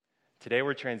Today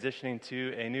we're transitioning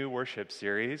to a new worship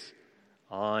series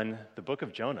on the book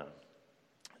of Jonah.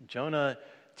 Jonah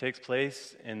takes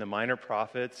place in the Minor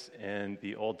Prophets in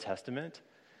the Old Testament.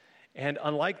 And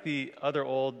unlike the other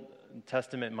Old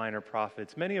Testament minor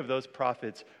prophets, many of those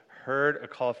prophets heard a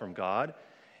call from God,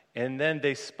 and then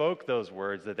they spoke those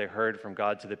words that they heard from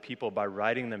God to the people by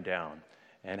writing them down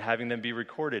and having them be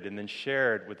recorded and then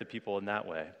shared with the people in that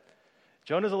way.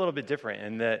 Jonah's a little bit different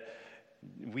in that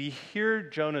we hear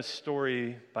Jonah's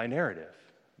story by narrative.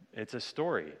 It's a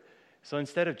story. So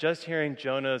instead of just hearing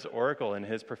Jonah's oracle and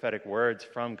his prophetic words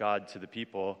from God to the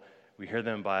people, we hear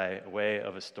them by way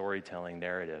of a storytelling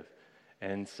narrative.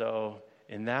 And so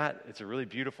in that, it's a really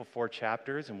beautiful 4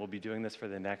 chapters, and we'll be doing this for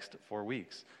the next 4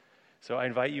 weeks. So I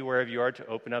invite you, wherever you are, to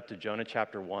open up to Jonah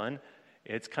chapter 1.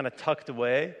 It's kind of tucked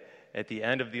away at the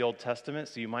end of the Old Testament,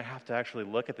 so you might have to actually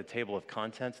look at the table of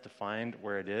contents to find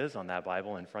where it is on that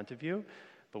Bible in front of you.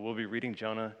 But we'll be reading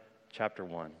Jonah chapter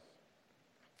 1.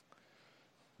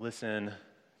 Listen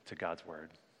to God's word.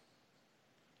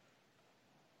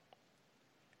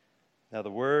 Now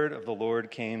the word of the Lord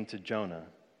came to Jonah,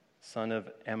 son of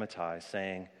Amittai,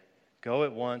 saying, "Go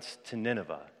at once to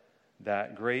Nineveh,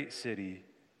 that great city,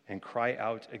 and cry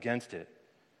out against it,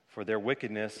 for their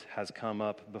wickedness has come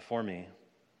up before me."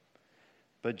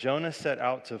 But Jonah set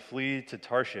out to flee to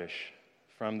Tarshish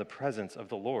from the presence of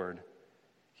the Lord.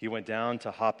 He went down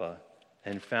to Joppa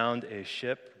and found a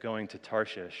ship going to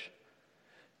Tarshish.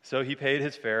 So he paid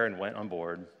his fare and went on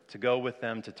board to go with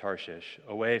them to Tarshish,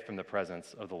 away from the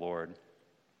presence of the Lord.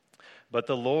 But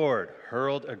the Lord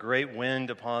hurled a great wind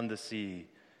upon the sea,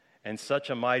 and such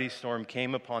a mighty storm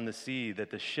came upon the sea that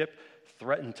the ship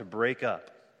threatened to break up.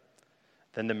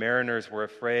 Then the mariners were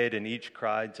afraid, and each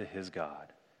cried to his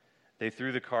God. They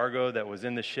threw the cargo that was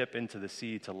in the ship into the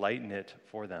sea to lighten it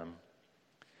for them.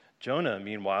 Jonah,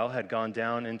 meanwhile, had gone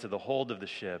down into the hold of the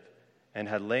ship and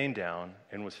had lain down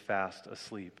and was fast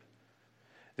asleep.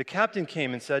 The captain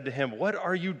came and said to him, "What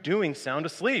are you doing sound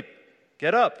asleep?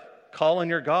 Get up, call on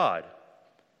your God.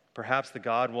 Perhaps the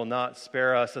God will not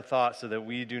spare us a thought so that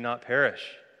we do not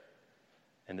perish."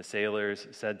 And the sailors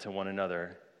said to one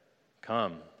another,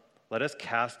 "Come, let us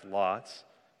cast lots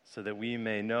so that we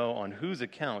may know on whose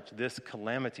account this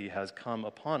calamity has come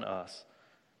upon us."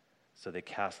 So they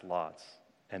cast lots,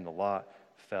 and the lot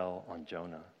fell on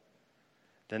Jonah.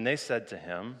 Then they said to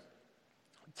him,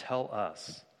 "Tell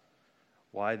us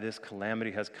why this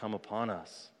calamity has come upon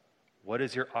us. What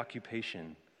is your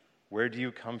occupation? Where do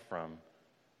you come from?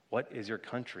 What is your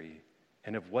country?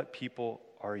 And of what people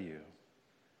are you?"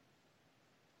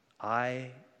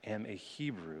 "I am a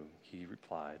Hebrew," he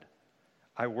replied.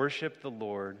 "I worship the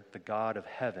Lord, the God of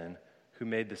heaven, who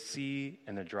made the sea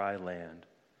and the dry land."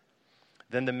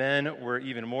 Then the men were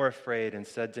even more afraid and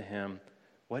said to him,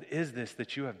 "What is this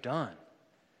that you have done?"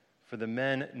 For the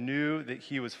men knew that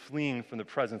he was fleeing from the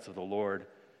presence of the Lord,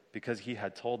 because he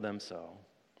had told them so.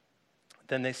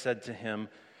 Then they said to him,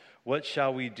 "What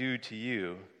shall we do to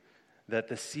you, that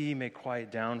the sea may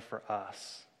quiet down for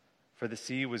us?" For the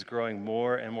sea was growing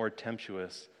more and more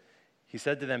tempestuous. He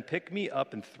said to them, "Pick me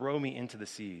up and throw me into the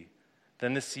sea.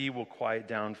 Then the sea will quiet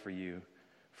down for you.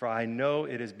 For I know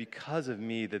it is because of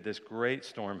me that this great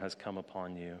storm has come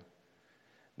upon you."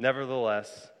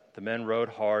 Nevertheless, the men rowed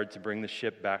hard to bring the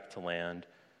ship back to land,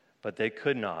 but they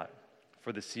could not,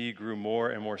 for the sea grew more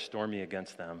and more stormy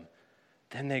against them.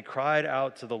 Then they cried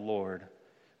out to the Lord,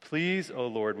 "Please, O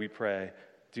Lord, we pray,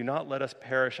 do not let us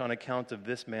perish on account of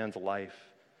this man's life.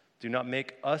 Do not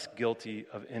make us guilty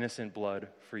of innocent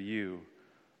blood, for you,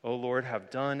 O Lord, have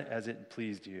done as it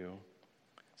pleased you."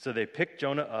 So they picked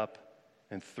Jonah up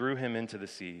and threw him into the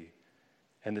sea,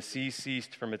 and the sea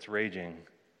ceased from its raging.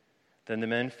 Then the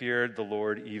men feared the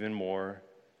Lord even more,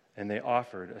 and they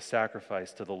offered a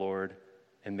sacrifice to the Lord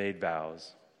and made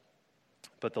vows.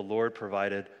 But the Lord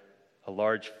provided a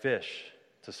large fish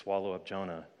to swallow up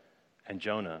Jonah, and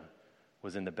Jonah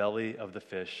was in the belly of the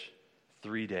fish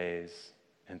 3 days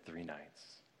and 3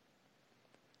 nights.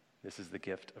 This is the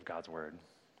gift of God's word.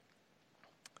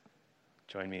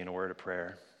 Join me in a word of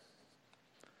prayer.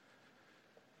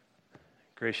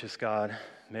 Gracious God,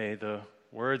 may the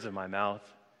words of my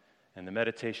mouth and the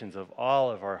meditations of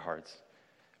all of our hearts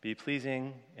be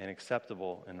pleasing and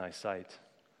acceptable in thy sight,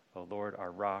 O Lord,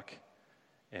 our rock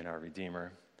and our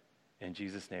Redeemer. In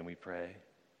Jesus' name we pray,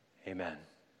 amen.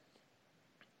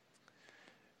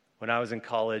 When I was in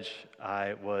college,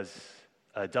 I was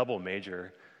a double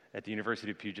major at the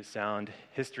University of Puget Sound,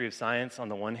 history of science on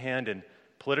the one hand and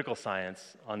political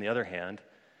science on the other hand.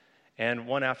 And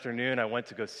one afternoon, I went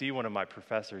to go see one of my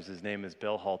professors. His name is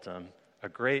Bill Haltom, a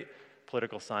great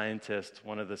political scientist,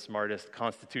 one of the smartest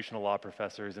constitutional law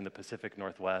professors in the Pacific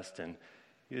Northwest, and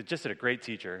he was just a great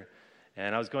teacher.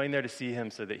 And I was going there to see him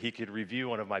so that he could review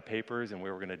one of my papers, and we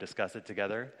were going to discuss it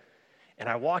together. And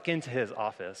I walk into his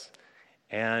office,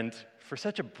 and for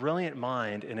such a brilliant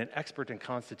mind and an expert in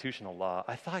constitutional law,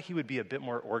 I thought he would be a bit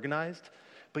more organized,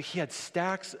 but he had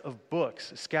stacks of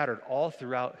books scattered all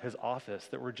throughout his office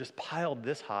that were just piled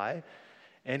this high,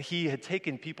 and he had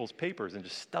taken people's papers and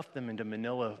just stuffed them into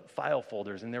manila file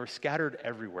folders, and they were scattered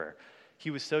everywhere.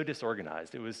 He was so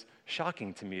disorganized. It was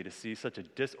shocking to me to see such a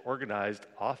disorganized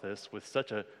office with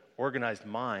such an organized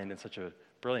mind and such a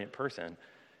brilliant person.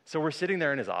 So we're sitting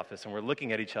there in his office, and we're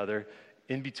looking at each other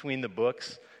in between the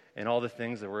books and all the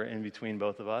things that were in between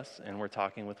both of us, and we're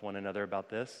talking with one another about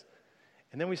this.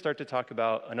 And then we start to talk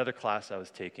about another class I was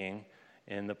taking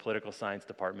in the political science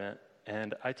department,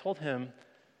 and I told him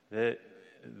that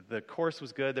the course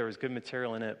was good, there was good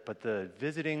material in it, but the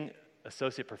visiting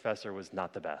associate professor was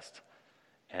not the best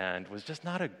and was just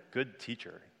not a good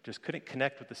teacher. Just couldn't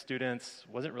connect with the students,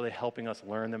 wasn't really helping us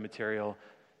learn the material.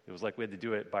 It was like we had to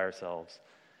do it by ourselves.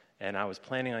 And I was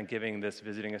planning on giving this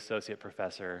visiting associate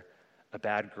professor a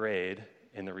bad grade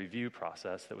in the review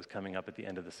process that was coming up at the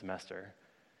end of the semester.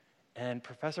 And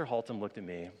Professor Haltom looked at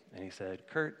me and he said,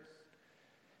 "Kurt,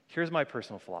 here's my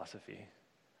personal philosophy.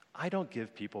 I don't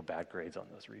give people bad grades on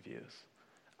those reviews.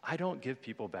 I don't give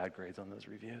people bad grades on those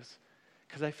reviews.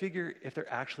 Because I figure if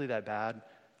they're actually that bad,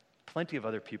 plenty of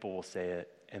other people will say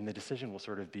it, and the decision will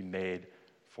sort of be made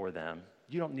for them.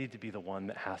 You don't need to be the one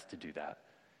that has to do that.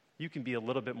 You can be a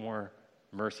little bit more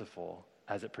merciful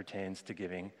as it pertains to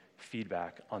giving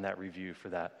feedback on that review for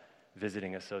that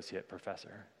visiting associate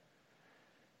professor."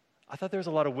 I thought there was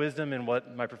a lot of wisdom in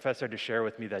what my professor had to share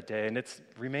with me that day, and it's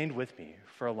remained with me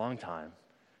for a long time.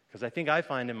 Because I think I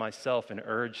find in myself an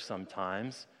urge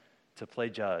sometimes to play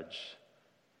judge,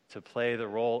 to play the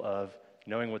role of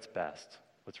knowing what's best,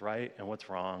 what's right and what's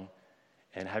wrong,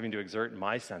 and having to exert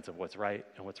my sense of what's right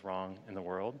and what's wrong in the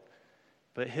world.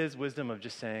 But his wisdom of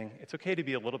just saying, it's okay to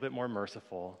be a little bit more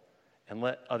merciful and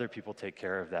let other people take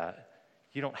care of that.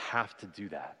 You don't have to do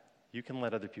that. You can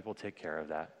let other people take care of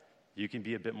that. You can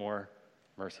be a bit more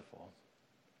merciful.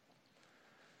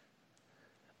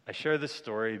 I share this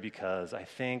story because I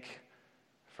think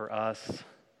for us,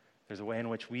 there's a way in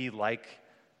which we like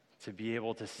to be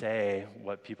able to say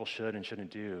what people should and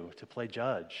shouldn't do, to play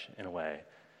judge in a way.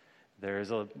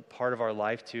 There's a part of our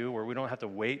life, too, where we don't have to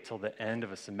wait till the end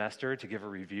of a semester to give a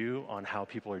review on how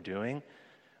people are doing.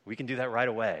 We can do that right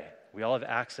away. We all have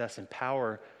access and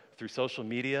power through social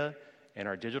media and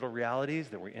our digital realities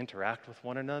that we interact with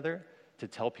one another to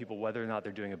tell people whether or not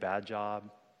they're doing a bad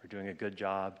job or doing a good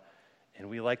job. And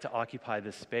we like to occupy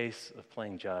this space of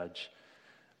playing judge.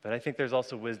 But I think there's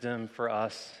also wisdom for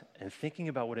us in thinking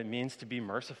about what it means to be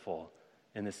merciful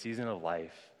in this season of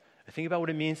life. I think about what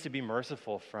it means to be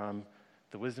merciful from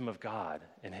the wisdom of God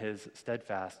and his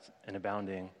steadfast and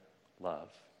abounding love.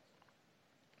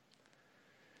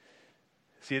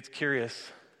 See, it's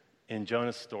curious in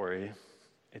Jonah's story.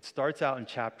 It starts out in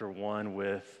chapter 1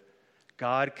 with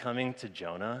God coming to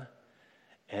Jonah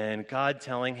and God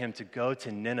telling him to go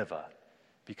to Nineveh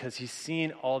because he's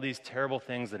seen all these terrible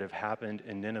things that have happened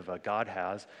in Nineveh, God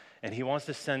has, and he wants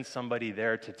to send somebody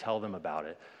there to tell them about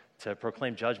it, to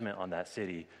proclaim judgment on that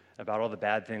city, about all the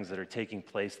bad things that are taking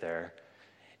place there.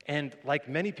 And like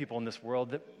many people in this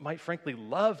world that might frankly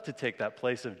love to take that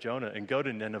place of Jonah and go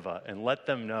to Nineveh and let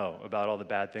them know about all the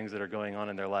bad things that are going on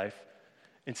in their life,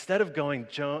 instead of going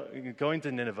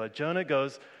to Nineveh, Jonah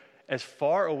goes as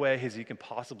far away as he can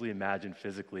possibly imagine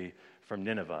physically from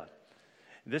Nineveh.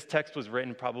 This text was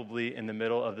written probably in the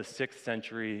middle of the 6th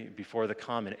century before the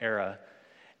Common Era.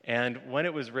 And when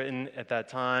it was written at that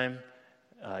time,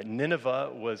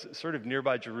 Nineveh was sort of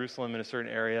nearby Jerusalem in a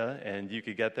certain area, and you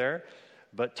could get there.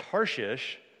 But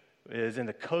Tarshish is in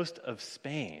the coast of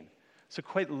Spain. So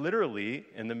quite literally,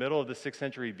 in the middle of the 6th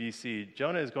century BC,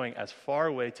 Jonah is going as far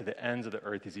away to the ends of the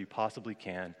earth as he possibly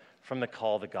can from the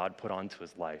call that God put onto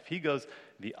his life. He goes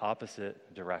the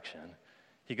opposite direction.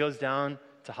 He goes down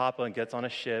to Joppa and gets on a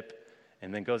ship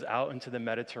and then goes out into the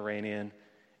Mediterranean.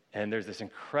 And there's this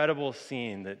incredible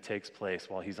scene that takes place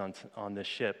while he's on this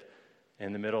ship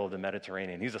in the middle of the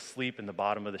Mediterranean. He's asleep in the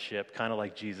bottom of the ship, kind of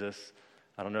like Jesus.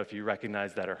 I don't know if you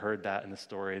recognize that or heard that in the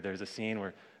story. There's a scene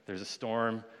where there's a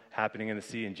storm happening in the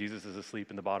sea and Jesus is asleep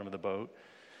in the bottom of the boat.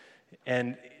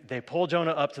 And they pull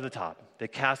Jonah up to the top. They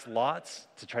cast lots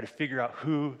to try to figure out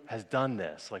who has done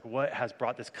this, like what has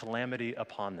brought this calamity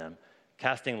upon them.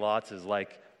 Casting lots is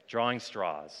like drawing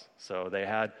straws. So they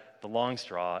had the long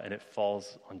straw and it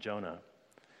falls on Jonah.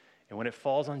 And when it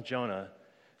falls on Jonah,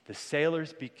 the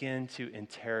sailors begin to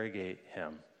interrogate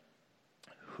him.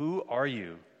 Who are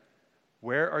you?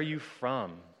 Where are you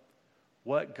from?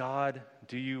 What God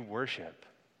do you worship?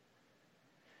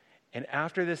 And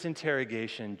after this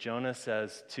interrogation, Jonah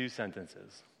says two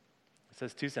sentences. It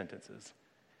says two sentences.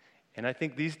 And I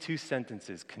think these two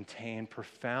sentences contain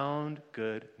profound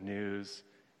good news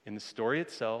in the story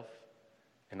itself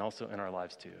and also in our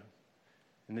lives too.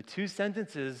 In the two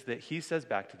sentences that he says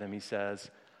back to them, he says,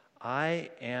 I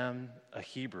am a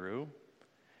Hebrew,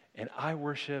 and I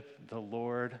worship the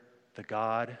Lord, the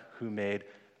God who made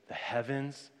the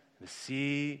heavens, the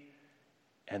sea,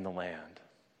 and the land.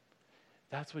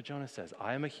 That's what Jonah says.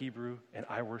 I am a Hebrew, and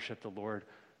I worship the Lord,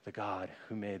 the God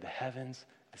who made the heavens,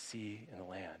 the sea, and the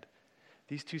land.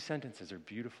 These two sentences are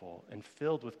beautiful and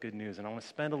filled with good news, and I want to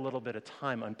spend a little bit of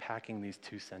time unpacking these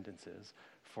two sentences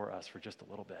for us for just a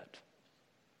little bit.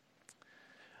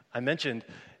 I mentioned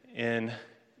in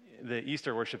the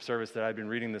Easter worship service that I'd been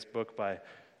reading this book by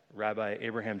Rabbi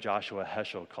Abraham Joshua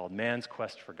Heschel called Man's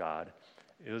Quest for God.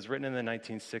 It was written in the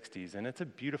 1960s, and it's a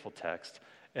beautiful text.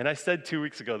 And I said 2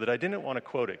 weeks ago that I didn't want to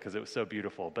quote it because it was so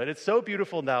beautiful, but it's so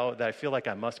beautiful now that I feel like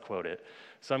I must quote it.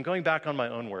 So I'm going back on my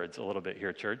own words a little bit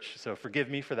here, church. So forgive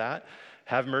me for that.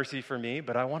 Have mercy for me.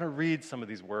 But I want to read some of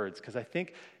these words because I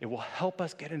think it will help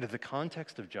us get into the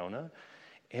context of Jonah,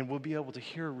 and we'll be able to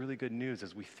hear really good news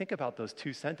as we think about those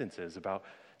two sentences about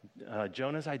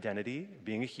Jonah's identity,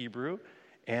 being a Hebrew,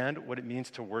 and what it means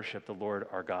to worship the Lord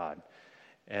our God.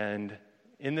 And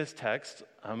in this text,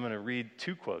 I'm going to read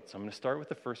two quotes. I'm going to start with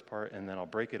the first part, and then I'll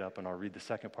break it up, and I'll read the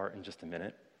second part in just a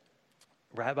minute.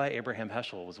 Rabbi Abraham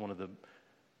Heschel was one of the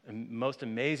most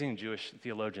amazing Jewish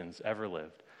theologians ever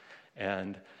lived.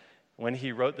 And when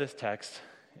he wrote this text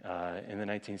in the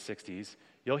 1960s,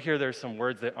 you'll hear there's some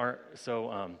words that aren't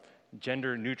so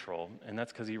gender neutral, and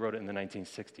that's because he wrote it in the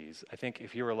 1960s. I think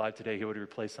if he were alive today, he would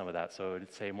replace some of that, so it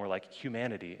would say more like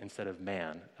humanity instead of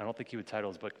man. I don't think he would title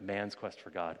his book Man's Quest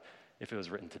for God if it was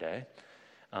written today.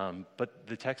 But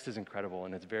the text is incredible,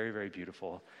 and it's very, very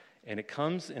beautiful. And it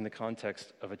comes in the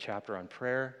context of a chapter on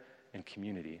prayer and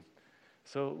community.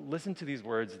 So listen to these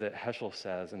words that Heschel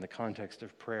says in the context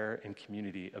of prayer and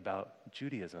community about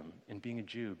Judaism and being a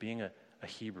Jew, being a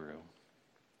Hebrew.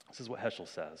 This is what Heschel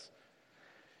says.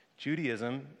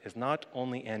 Judaism is not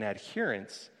only an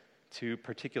adherence to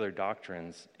particular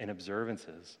doctrines and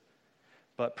observances,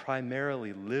 but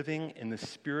primarily living in the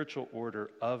spiritual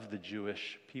order of the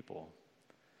Jewish people,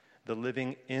 the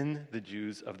living in the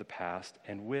Jews of the past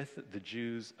and with the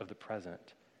Jews of the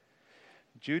present.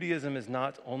 Judaism is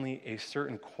not only a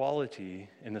certain quality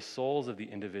in the souls of the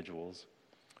individuals,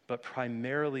 but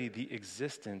primarily the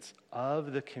existence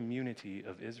of the community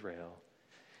of Israel.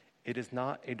 It is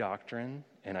not a doctrine,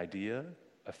 an idea,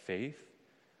 a faith,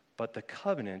 but the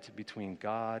covenant between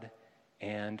God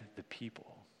and the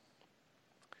people.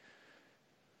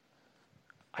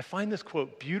 I find this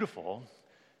quote beautiful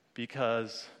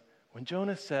because when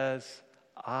Jonah says,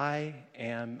 I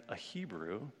am a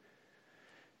Hebrew,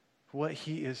 what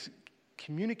he is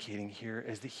communicating here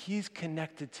is that he's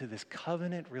connected to this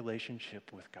covenant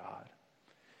relationship with God.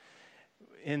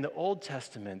 In the Old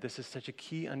Testament, this is such a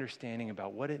key understanding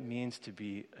about what it means to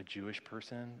be a Jewish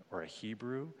person or a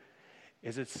Hebrew.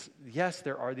 Yes,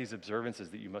 there are these observances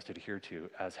that you must adhere to,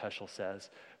 as Heschel says,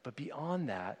 but beyond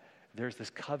that, there's this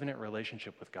covenant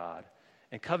relationship with God.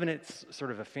 And covenant's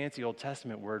sort of a fancy Old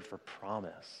Testament word for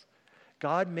promise.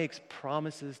 God makes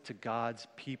promises to God's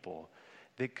people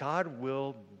that God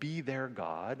will be their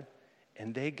God,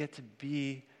 and they get to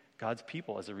be God's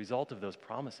people as a result of those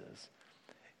promises.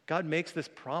 God makes this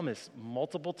promise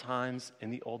multiple times in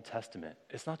the Old Testament.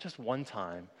 It's not just one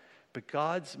time, but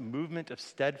God's movement of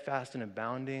steadfast and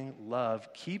abounding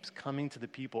love keeps coming to the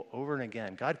people over and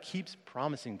again. God keeps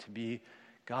promising to be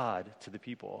God to the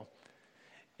people.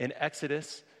 In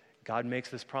Exodus, God makes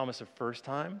this promise the first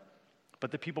time,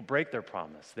 but the people break their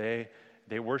promise. They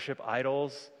worship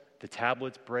idols, the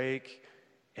tablets break,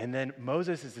 and then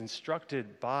Moses is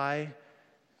instructed by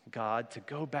God to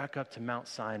go back up to Mount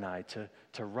Sinai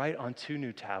to write on 2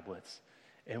 new tablets.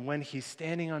 And when he's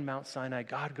standing on Mount Sinai,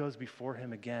 God goes before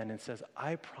him again and says,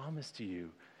 I promise to you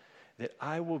that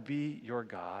I will be your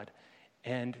God,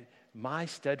 and my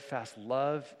steadfast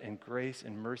love and grace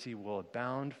and mercy will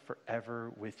abound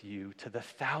forever with you to the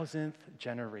 1,000th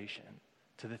generation.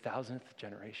 To the 1,000th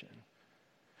generation.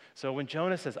 So when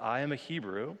Jonah says, I am a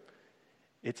Hebrew,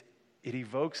 it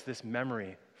evokes this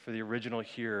memory for the original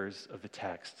hearers of the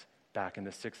text back in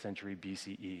the 6th century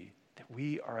BCE, that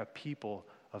we are a people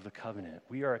of the covenant.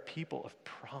 We are a people of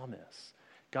promise.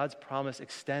 God's promise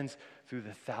extends through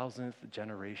the 1,000th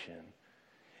generation.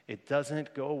 It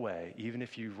doesn't go away, even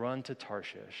if you run to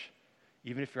Tarshish,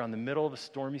 even if you're on the middle of a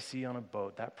stormy sea on a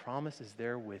boat. That promise is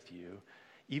there with you.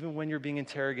 Even when you're being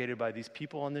interrogated by these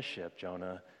people on the ship,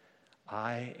 Jonah,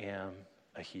 I am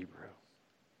a Hebrew.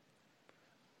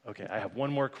 Okay, I have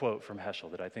one more quote from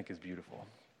Heschel that I think is beautiful.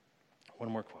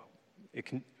 One more quote.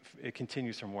 It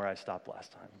continues from where I stopped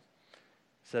last time.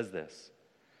 It says this: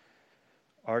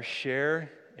 our share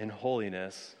in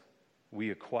holiness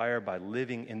we acquire by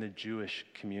living in the Jewish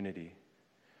community.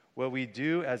 What we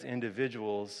do as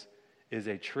individuals is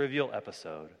a trivial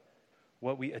episode.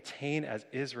 What we attain as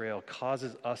Israel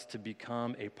causes us to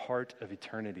become a part of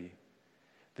eternity.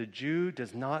 The Jew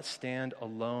does not stand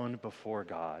alone before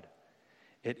God.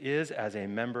 It is as a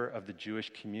member of the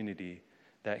Jewish community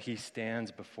that he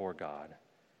stands before God.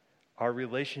 Our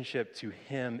relationship to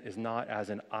him is not as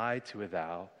an I to a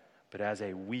thou, but as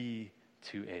a we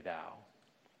to a thou.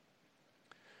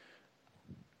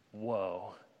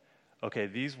 Whoa. Okay,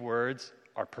 these words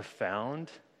are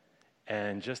profound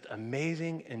and just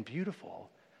amazing and beautiful.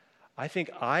 I think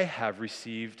I have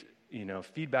received,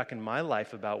 feedback in my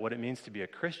life about what it means to be a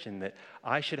Christian, that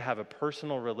I should have a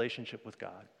personal relationship with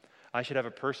God. I should have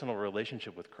a personal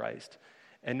relationship with Christ.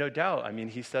 And no doubt,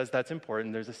 he says that's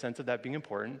important. There's a sense of that being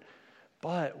important.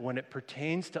 But when it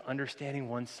pertains to understanding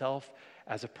oneself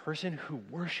as a person who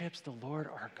worships the Lord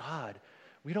our God,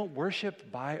 we don't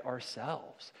worship by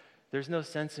ourselves. There's no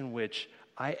sense in which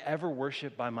I ever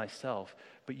worship by myself,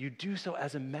 but you do so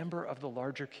as a member of the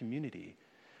larger community.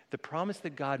 The promise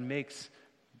that God makes,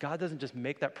 God doesn't just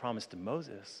make that promise to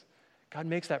Moses. God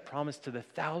makes that promise to the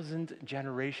 1,000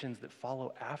 generations that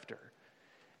follow after.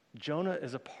 Jonah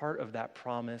is a part of that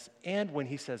promise, and when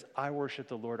he says, I worship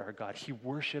the Lord our God, he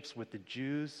worships with the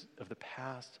Jews of the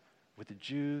past, with the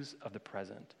Jews of the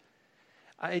present.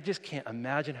 I just can't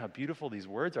imagine how beautiful these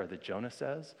words are that Jonah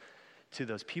says to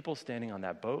those people standing on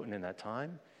that boat and in that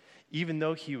time. Even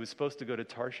though he was supposed to go to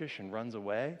Tarshish and runs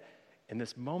away, in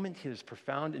this moment his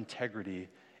profound integrity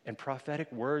and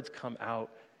prophetic words come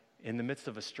out in the midst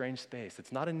of a strange space.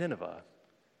 It's not in Nineveh.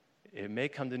 It may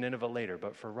come to Nineveh later,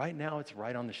 but for right now, it's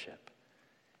right on the ship.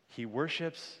 He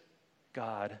worships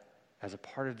God as a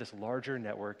part of this larger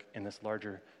network and this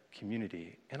larger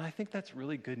community. And I think that's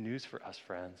really good news for us,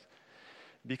 friends.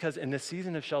 Because in this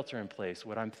season of shelter in place,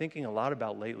 what I'm thinking a lot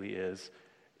about lately is,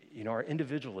 our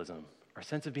individualism, our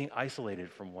sense of being isolated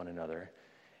from one another.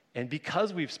 And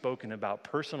because we've spoken about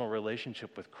personal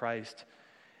relationship with Christ,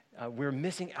 we're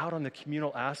missing out on the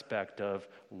communal aspect of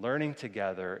learning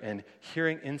together and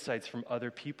hearing insights from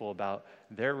other people about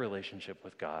their relationship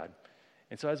with God.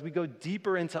 And so as we go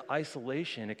deeper into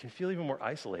isolation, it can feel even more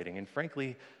isolating. And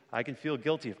frankly, I can feel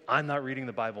guilty if I'm not reading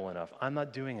the Bible enough, I'm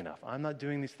not doing enough, I'm not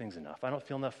doing these things enough, I don't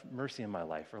feel enough mercy in my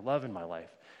life or love in my life.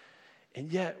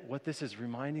 And yet, what this is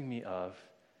reminding me of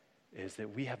is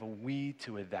that we have a we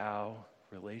to a thou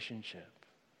relationship.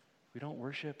 We don't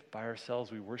worship by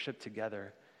ourselves, we worship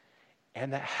together.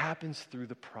 And that happens through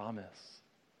the promise.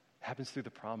 It happens through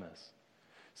the promise.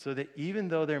 So that even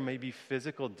though there may be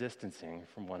physical distancing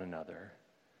from one another,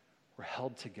 we're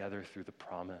held together through the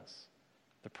promise.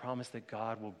 The promise that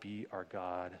God will be our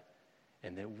God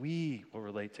and that we will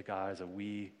relate to God as a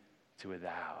we to a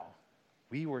thou.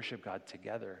 We worship God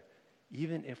together,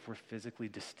 even if we're physically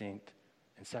distinct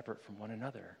and separate from one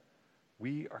another.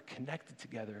 We are connected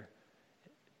together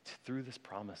through this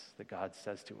promise that God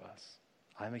says to us.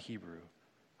 I'm a Hebrew.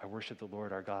 I worship the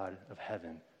Lord our God of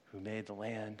heaven who made the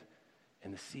land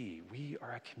and the sea. We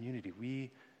are a community. We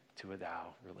to a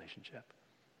thou relationship.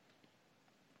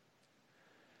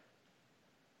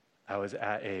 I was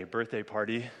at a birthday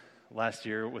party last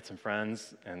year with some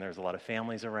friends, and there's a lot of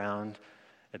families around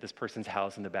at this person's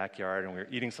house in the backyard, and we were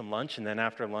eating some lunch, and then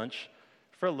after lunch,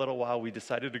 for a little while, we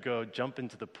decided to go jump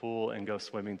into the pool and go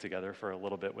swimming together for a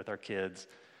little bit with our kids.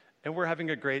 And we're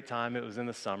having a great time. It was in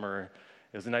the summer.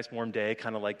 It was a nice warm day,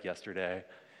 kind of like yesterday.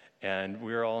 And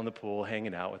we were all in the pool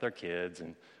hanging out with our kids.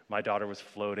 And my daughter was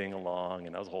floating along,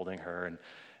 and I was holding her.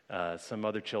 And some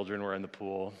other children were in the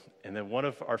pool. And then one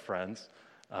of our friends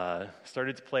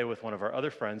started to play with one of our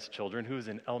other friends' children who was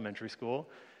in elementary school.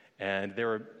 And they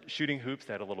were shooting hoops.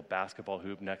 They had a little basketball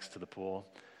hoop next to the pool.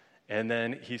 And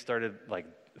then he started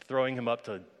throwing him up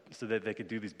so that they could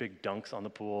do these big dunks on the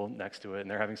pool next to it. And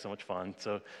they're having so much fun.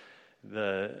 So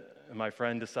my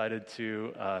friend decided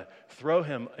to throw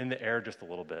him in the air just a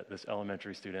little bit, this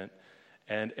elementary student.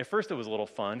 And at first it was a little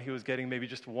fun. He was getting maybe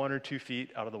just 1 or 2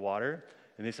 feet out of the water.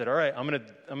 And they said, all right, I'm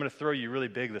gonna throw you really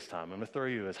big this time. I'm gonna throw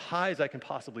you as high as I can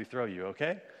possibly throw you,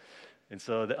 okay? And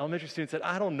so the elementary student said,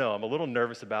 I don't know, I'm a little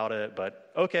nervous about it,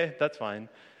 but okay, that's fine.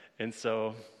 And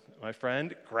so my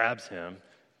friend grabs him,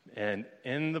 and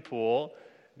in the pool,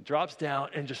 drops down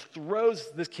and just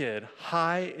throws this kid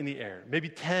high in the air, maybe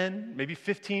 10, maybe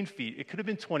 15 feet. It could have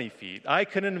been 20 feet. I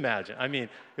couldn't imagine. I mean,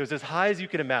 it was as high as you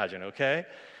could imagine, okay?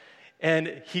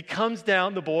 And he comes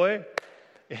down, the boy,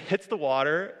 it hits the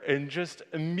water, and just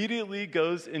immediately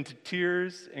goes into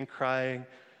tears and crying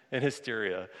and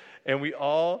hysteria. And we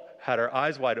all had our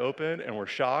eyes wide open, and we're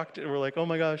shocked, and we're like, oh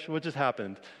my gosh, what just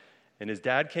happened? And his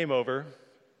dad came over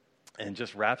and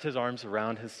just wrapped his arms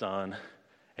around his son,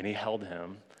 and he held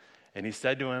him, and he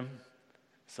said to him,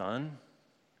 son,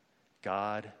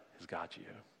 God has got you.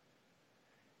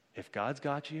 If God's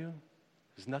got you,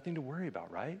 there's nothing to worry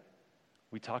about, right?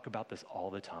 We talk about this all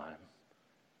the time.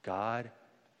 God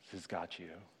has got you.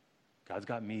 God's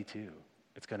got me too.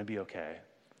 It's going to be okay.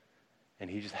 And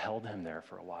he just held him there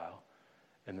for a while.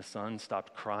 And the son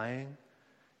stopped crying.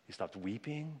 He stopped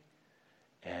weeping.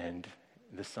 And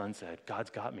the son said, God's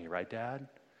got me, right, Dad?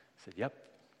 He said, yep,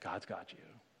 God's got you.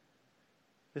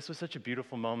 This was such a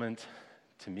beautiful moment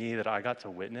to me that I got to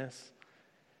witness,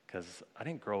 because I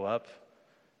didn't grow up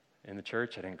in the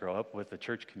church. I didn't grow up with the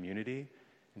church community.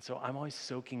 And so I'm always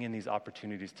soaking in these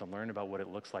opportunities to learn about what it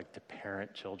looks like to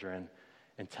parent children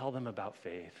and tell them about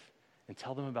faith and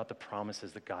tell them about the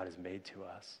promises that God has made to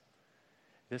us.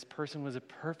 This person was a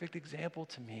perfect example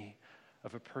to me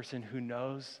of a person who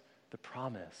knows the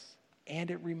promise.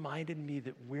 And it reminded me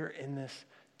that we're in this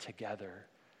together.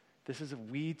 This is a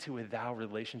we to a thou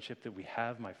relationship that we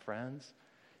have, my friends.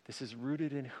 This is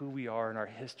rooted in who we are in our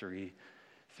history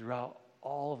throughout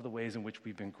all of the ways in which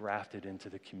we've been grafted into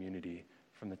the community,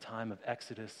 from the time of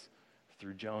Exodus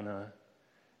through Jonah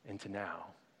into now.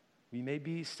 We may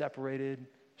be separated,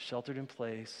 sheltered in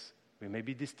place. We may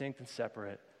be distinct and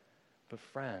separate. But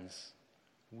friends,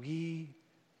 we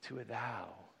to a thou.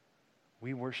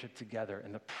 We worship together,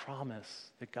 and the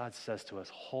promise that God says to us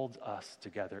holds us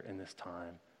together in this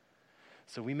time.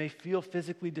 So we may feel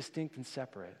physically distinct and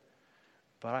separate,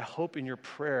 but I hope in your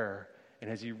prayer, and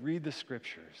as you read the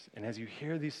scriptures, and as you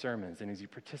hear these sermons, and as you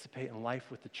participate in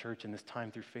life with the church in this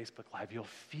time through Facebook Live, you'll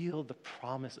feel the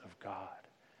promise of God.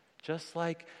 Just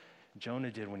like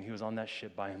Jonah did when he was on that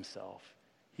ship by himself.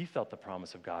 He felt the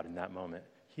promise of God in that moment.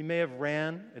 He may have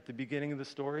ran at the beginning of the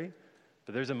story,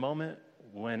 but there's a moment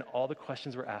when all the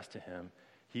questions were asked to him,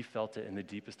 he felt it in the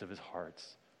deepest of his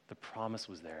hearts. The promise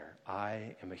was there.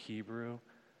 I am a Hebrew.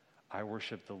 I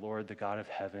worship the Lord, the God of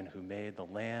heaven, who made the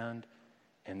land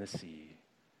and the sea.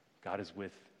 God is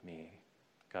with me.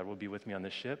 God will be with me on the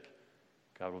ship.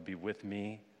 God will be with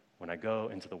me when I go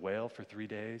into the whale for 3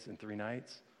 days and 3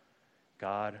 nights.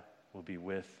 God will be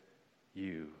with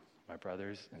you, my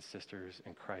brothers and sisters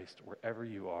in Christ, wherever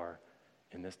you are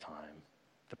in this time.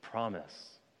 The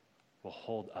promise will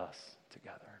hold us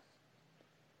together.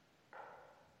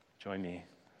 Join me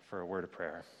for a word of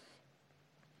prayer.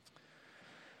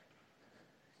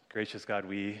 Gracious God,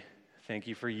 we thank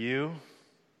you for you.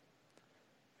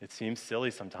 It seems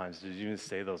silly sometimes to even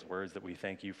say those words that we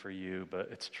thank you for you, but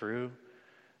it's true.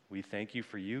 We thank you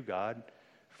for you, God,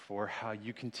 for how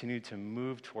you continue to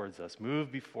move towards us,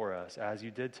 move before us, as you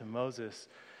did to Moses,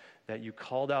 that you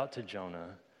called out to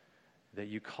Jonah, that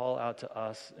you call out to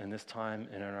us in this time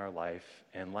and in our life.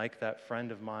 And like that friend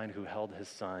of mine who held his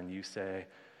son, you say,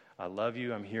 I love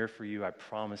you, I'm here for you, I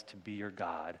promise to be your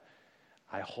God.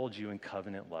 I hold you in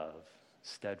covenant love,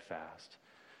 steadfast.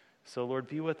 So Lord,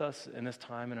 be with us in this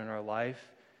time and in our life.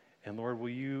 And Lord, will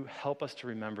you help us to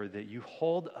remember that you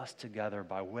hold us together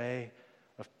by way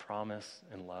of promise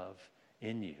and love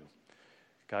in you.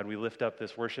 God, we lift up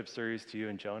this worship series to you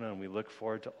and Jonah, and we look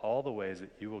forward to all the ways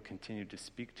that you will continue to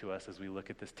speak to us as we look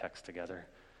at this text together.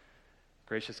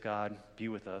 Gracious God, be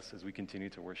with us as we continue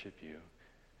to worship you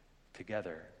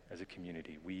together as a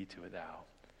community, we to a thou.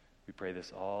 We pray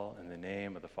this all in the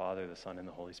name of the Father, the Son, and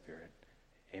the Holy Spirit.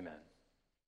 Amen.